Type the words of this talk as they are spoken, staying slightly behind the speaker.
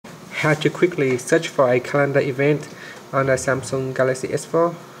how to quickly search for a calendar event on the Samsung Galaxy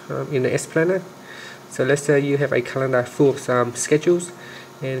S4 in the S Planner. So let's say you have a calendar full of some schedules,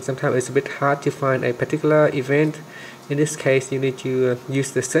 and sometimes it's a bit hard to find a particular event. In this case, you need to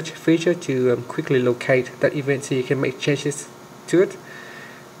use the search feature to quickly locate that event so you can make changes to it.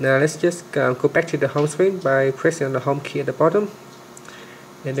 Now let's just go back to the home screen by pressing on the home key at the bottom,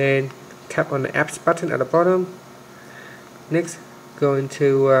 and then tap on the apps button at the bottom. Next, go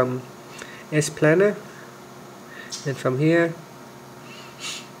into S Planner, and from here,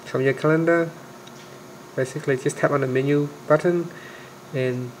 from your calendar, basically just tap on the menu button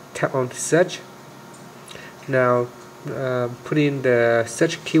and tap on search. Now put in the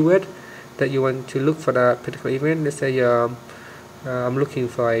search keyword that you want to look for the particular event. Let's say I'm looking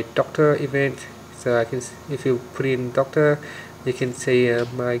for a doctor event, so I can, if you put in doctor, you can see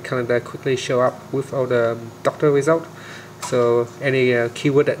my calendar quickly show up with all the doctor result. So any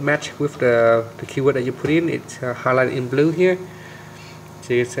keyword that match with the keyword that you put in, it's highlighted in blue here.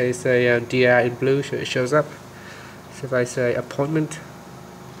 So you say DR in blue, so it shows up. So if I say appointment,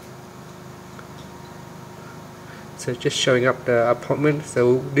 so just showing up the appointment.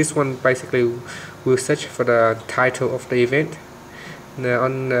 So this one basically will search for the title of the event. Now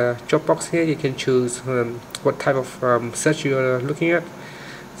on the job box here, you can choose what type of search you are looking at.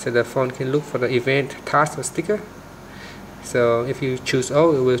 So the phone can look for the event, task, or sticker. So if you choose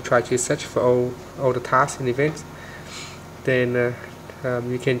all, it will try to search for all the tasks and events. Then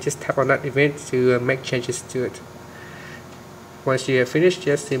you can just tap on that event to make changes to it. Once you have finished,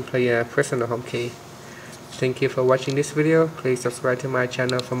 just simply press on the home key. Thank you for watching this video. Please subscribe to my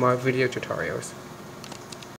channel for more video tutorials.